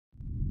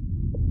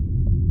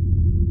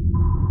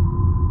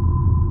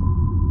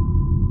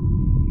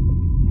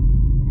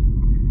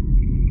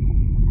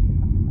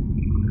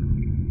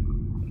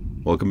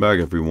Welcome back,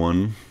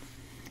 everyone.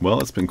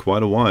 Well, it's been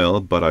quite a while,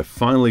 but I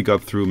finally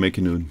got through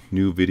making a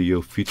new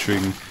video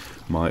featuring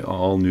my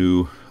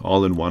all-new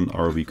all-in-one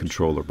ROV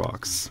controller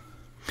box.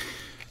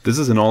 This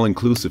is an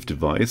all-inclusive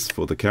device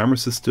for the camera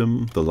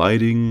system, the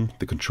lighting,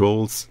 the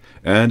controls,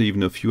 and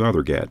even a few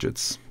other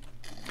gadgets.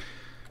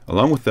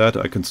 Along with that,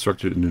 I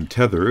constructed a new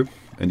tether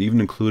and even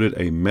included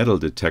a metal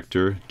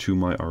detector to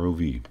my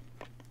ROV.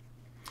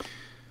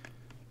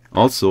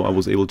 Also, I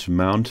was able to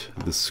mount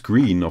the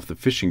screen of the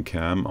fishing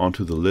cam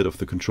onto the lid of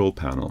the control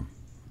panel.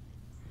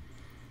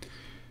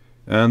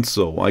 And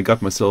so I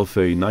got myself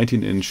a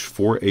 19-inch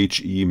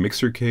 4HE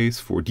mixer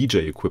case for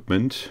DJ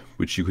equipment,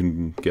 which you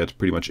can get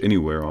pretty much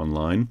anywhere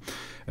online,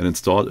 and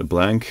installed a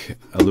blank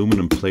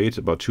aluminum plate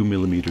about 2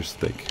 millimeters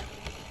thick.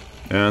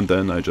 And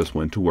then I just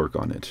went to work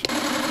on it.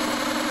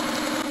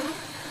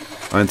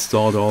 I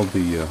installed all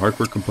the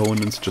hardware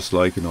components just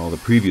like in all the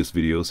previous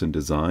videos and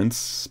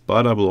designs,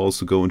 but I will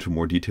also go into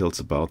more details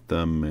about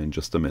them in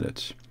just a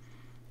minute.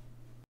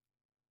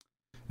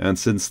 And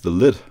since the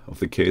lid of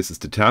the case is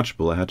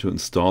detachable, I had to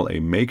install a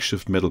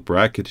makeshift metal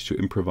bracket to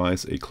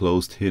improvise a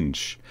closed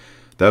hinge.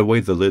 That way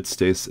the lid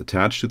stays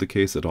attached to the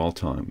case at all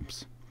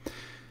times.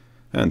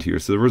 And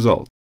here's the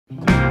result.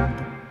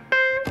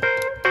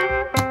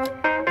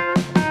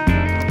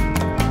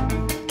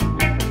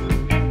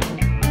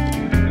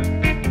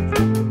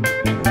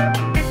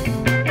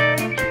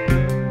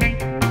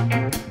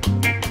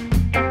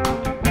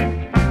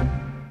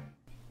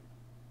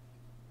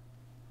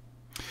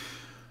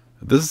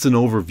 This is an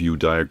overview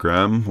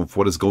diagram of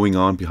what is going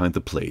on behind the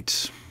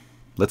plate.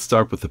 Let's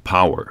start with the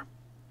power.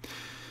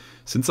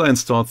 Since I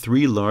installed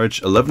 3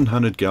 large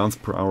 1100 gallons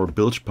per hour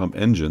bilge pump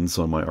engines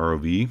on my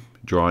ROV,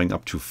 drawing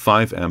up to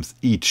 5 amps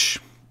each,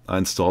 I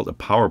installed a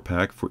power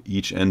pack for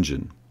each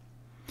engine.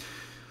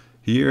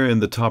 Here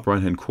in the top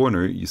right hand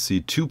corner you see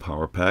 2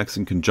 power packs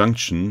in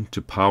conjunction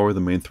to power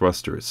the main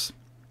thrusters.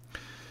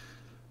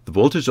 The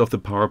voltage of the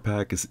power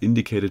pack is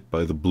indicated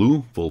by the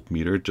blue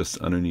voltmeter just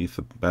underneath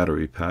the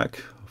battery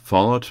pack,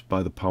 followed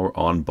by the power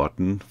on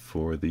button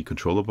for the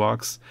controller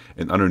box,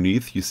 and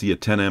underneath you see a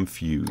 10 amp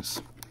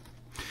fuse.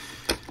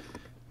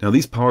 Now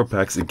these power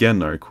packs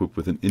again are equipped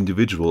with an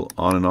individual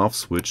on and off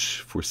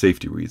switch for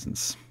safety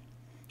reasons.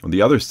 On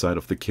the other side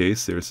of the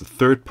case there is a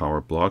third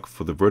power block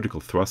for the vertical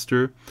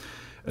thruster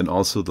and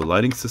also the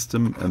lighting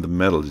system and the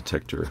metal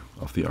detector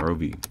of the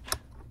ROV.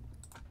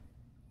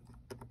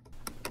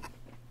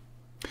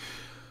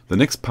 The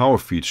next power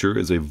feature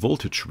is a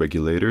voltage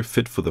regulator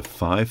fit for the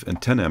 5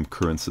 and 10 amp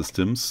current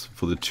systems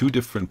for the 2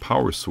 different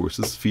power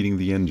sources feeding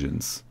the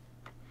engines.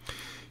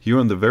 Here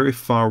on the very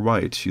far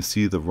right you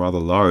see the rather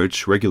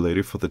large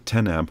regulator for the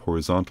 10 amp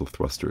horizontal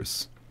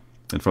thrusters.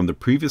 And from the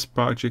previous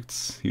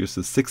projects, here's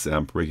the 6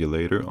 amp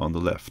regulator on the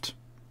left.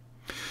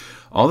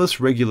 All this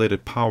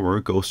regulated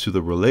power goes to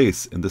the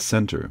relays in the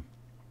center.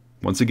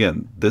 Once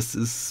again, this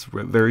is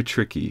very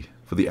tricky.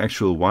 For the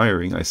actual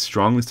wiring, I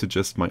strongly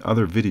suggest my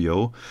other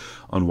video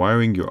on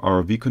wiring your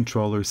ROV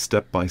controller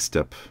step by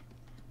step.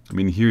 I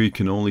mean, here you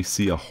can only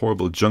see a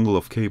horrible jungle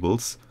of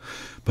cables,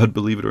 but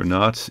believe it or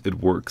not, it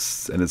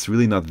works, and it's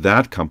really not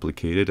that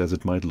complicated as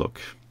it might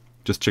look.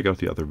 Just check out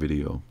the other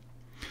video.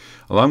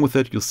 Along with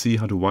that, you'll see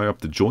how to wire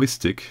up the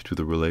joystick to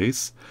the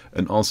relays,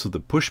 and also the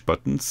push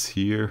buttons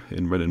here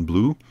in red and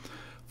blue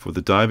for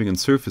the diving and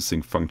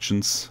surfacing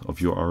functions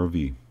of your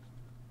ROV.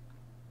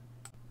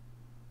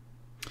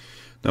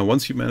 Now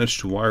once you manage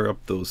to wire up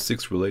those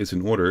 6 relays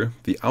in order,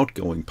 the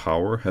outgoing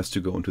power has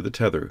to go into the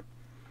tether.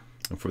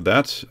 And for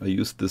that I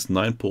used this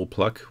 9-pole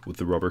plug with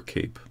the rubber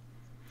cape.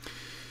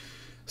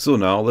 So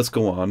now let's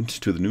go on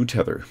to the new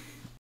tether.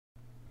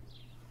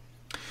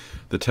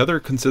 The tether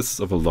consists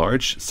of a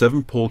large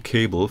 7-pole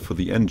cable for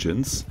the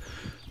engines,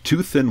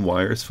 2 thin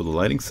wires for the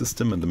lighting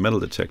system and the metal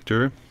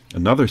detector,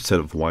 another set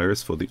of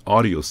wires for the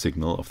audio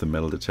signal of the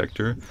metal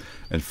detector,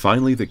 and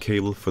finally the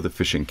cable for the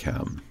fishing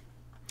cam.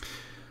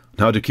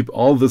 Now to keep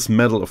all this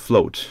metal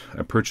afloat,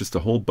 I purchased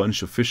a whole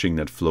bunch of fishing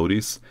net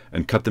floaties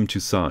and cut them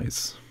to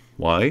size.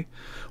 Why?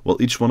 Well,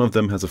 each one of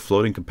them has a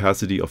floating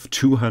capacity of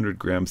 200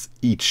 grams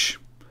each.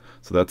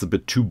 So that's a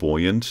bit too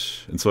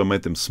buoyant, and so I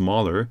made them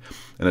smaller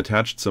and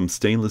attached some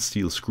stainless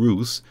steel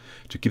screws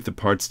to keep the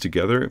parts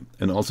together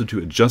and also to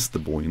adjust the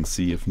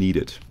buoyancy if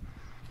needed.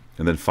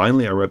 And then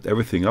finally I wrapped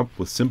everything up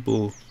with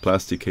simple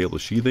plastic cable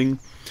sheathing,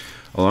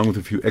 along with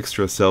a few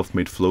extra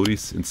self-made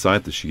floaties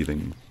inside the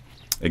sheathing.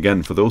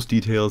 Again, for those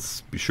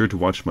details, be sure to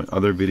watch my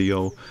other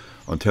video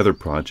on tether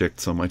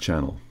projects on my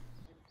channel.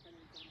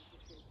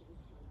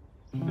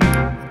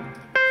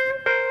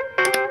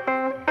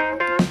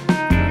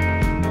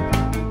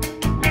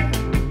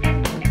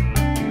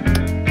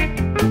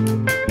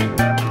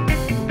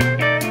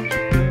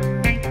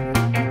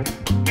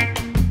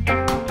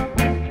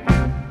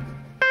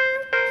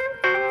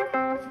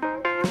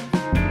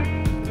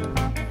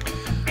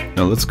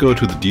 Now let's go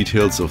to the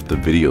details of the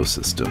video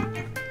system.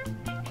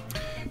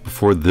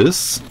 For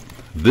this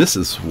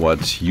is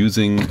what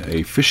using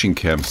a fishing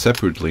cam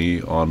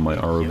separately on my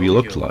ROV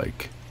looked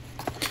like.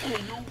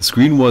 The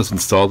screen was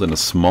installed in a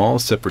small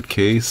separate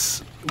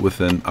case with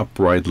an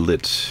upright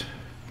lid.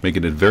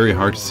 making it very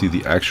hard to see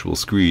the actual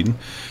screen,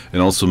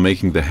 and also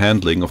making the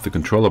handling of the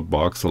controller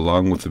box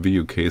along with the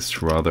video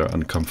case rather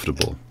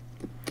uncomfortable.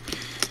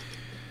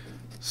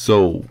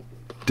 So,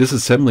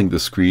 disassembling the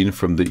screen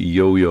from the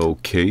yo-yo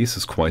case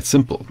is quite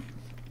simple.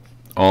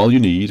 All you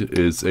need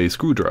is a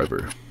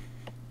screwdriver.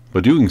 By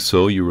doing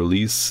so, you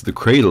release the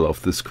cradle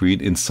of the screen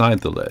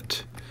inside the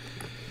lid.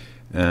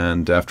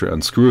 And after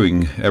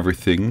unscrewing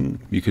everything,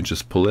 you can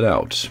just pull it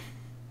out.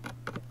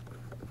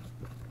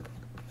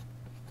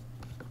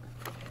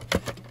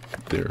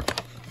 There.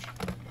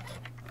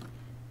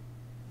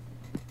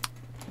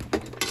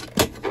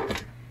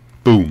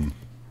 Boom.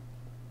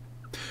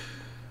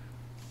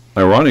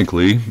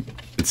 Ironically,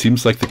 it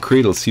seems like the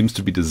cradle seems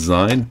to be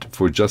designed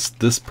for just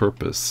this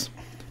purpose.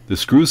 The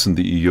screws in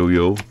the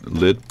yo-yo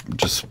lid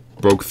just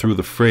broke through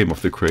the frame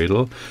of the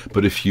cradle,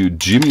 but if you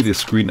jimmy the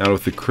screen out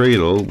of the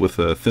cradle with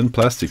a thin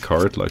plastic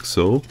card like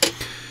so,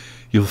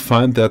 you'll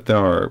find that there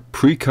are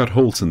pre-cut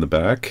holes in the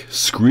back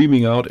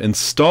screaming out,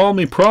 "Install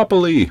me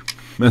properly!"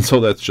 And so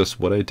that's just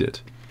what I did.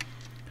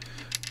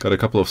 Got a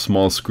couple of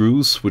small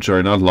screws which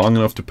are not long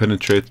enough to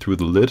penetrate through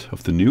the lid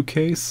of the new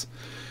case.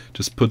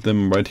 Just put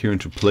them right here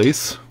into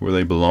place where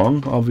they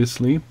belong,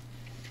 obviously,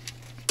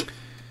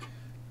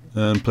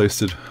 and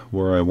placed it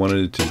where I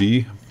wanted it to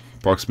be,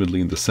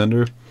 approximately in the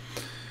center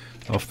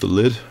of the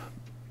lid.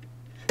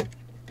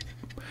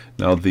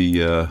 Now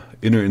the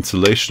inner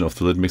insulation of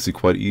the lid makes it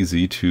quite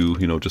easy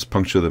to, just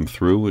puncture them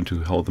through and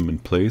to hold them in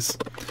place,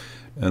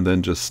 and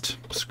then just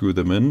screw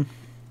them in.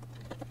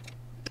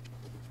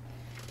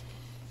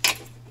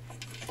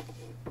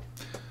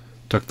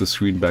 Tuck the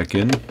screen back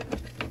in,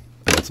 and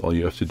that's all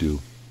you have to do.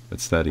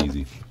 It's that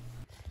easy.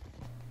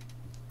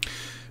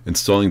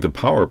 Installing the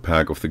power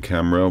pack of the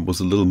camera was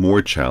a little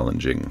more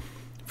challenging.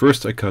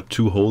 First, I cut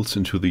 2 holes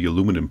into the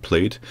aluminum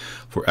plate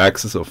for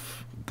access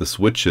of the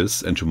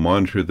switches and to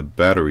monitor the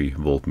battery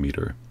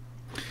voltmeter.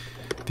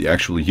 The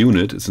actual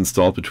unit is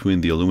installed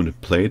between the aluminum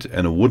plate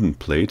and a wooden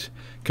plate,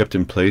 kept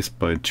in place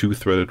by 2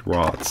 threaded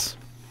rods.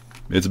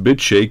 It's a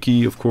bit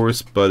shaky, of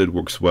course, but it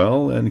works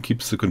well and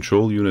keeps the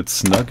control unit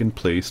snug in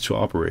place to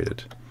operate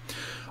it.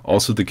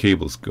 Also, the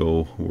cables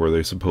go where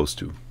they're supposed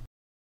to.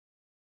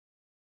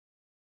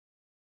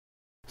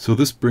 So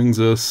this brings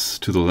us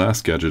to the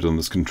last gadget on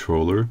this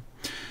controller.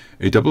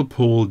 A double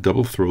pole,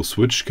 double throw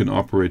switch can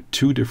operate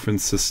 2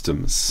 different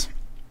systems.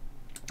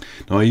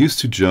 Now I used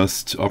to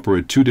just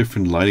operate 2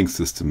 different lighting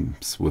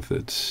systems with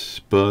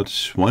it,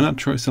 but why not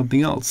try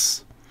something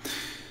else?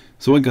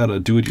 So I got a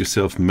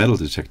do-it-yourself metal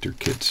detector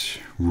kit.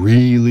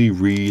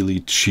 Really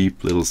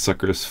cheap little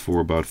suckers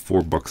for about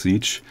 $4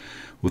 each,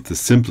 with the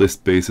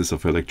simplest basis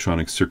of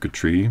electronic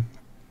circuitry,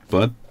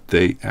 but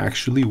they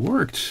actually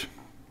worked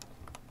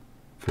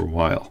for a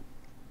while.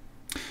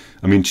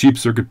 I mean, cheap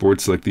circuit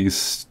boards like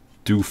these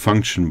do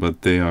function,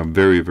 but they are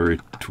very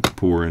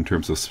poor in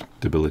terms of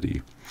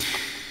stability.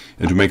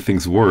 And to make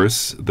things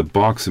worse, the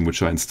box in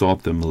which I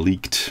installed them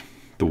leaked.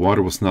 The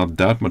water was not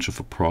that much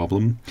of a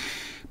problem,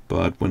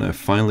 but when I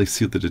finally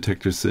sealed the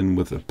detectors in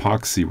with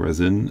epoxy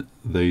resin,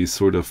 they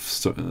sort of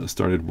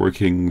started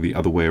working the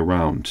other way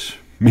around,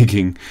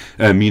 meaning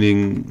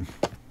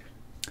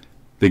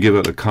they give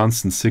out a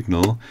constant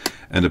signal,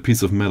 and a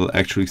piece of metal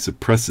actually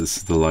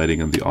suppresses the lighting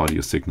and the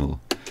audio signal.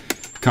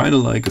 Kind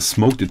of like a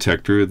smoke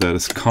detector that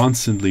is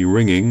constantly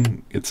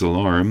ringing its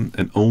alarm,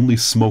 and only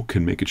smoke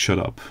can make it shut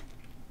up.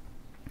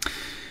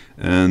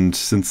 And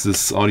since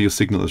this audio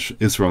signal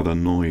is rather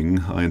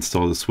annoying, I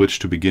installed a switch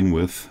to begin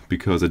with,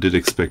 because I did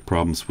expect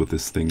problems with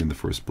this thing in the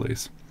first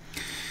place.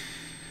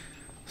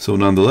 So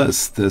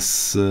nonetheless,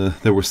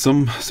 there was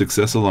some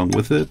success along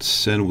with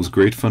it, and it was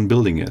great fun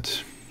building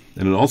it.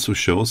 And it also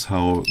shows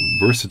how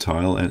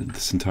versatile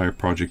this entire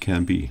project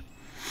can be.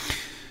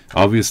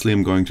 Obviously,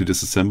 I'm going to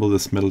disassemble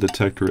this metal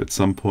detector at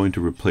some point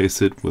to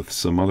replace it with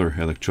some other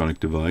electronic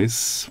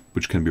device,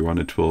 which can be run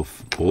at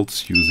 12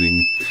 volts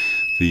using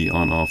the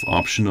on-off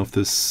option of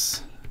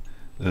this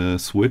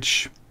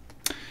switch.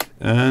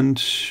 And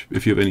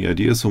if you have any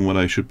ideas on what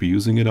I should be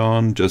using it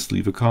on, just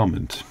leave a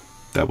comment.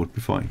 That would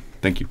be fine.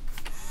 Thank you.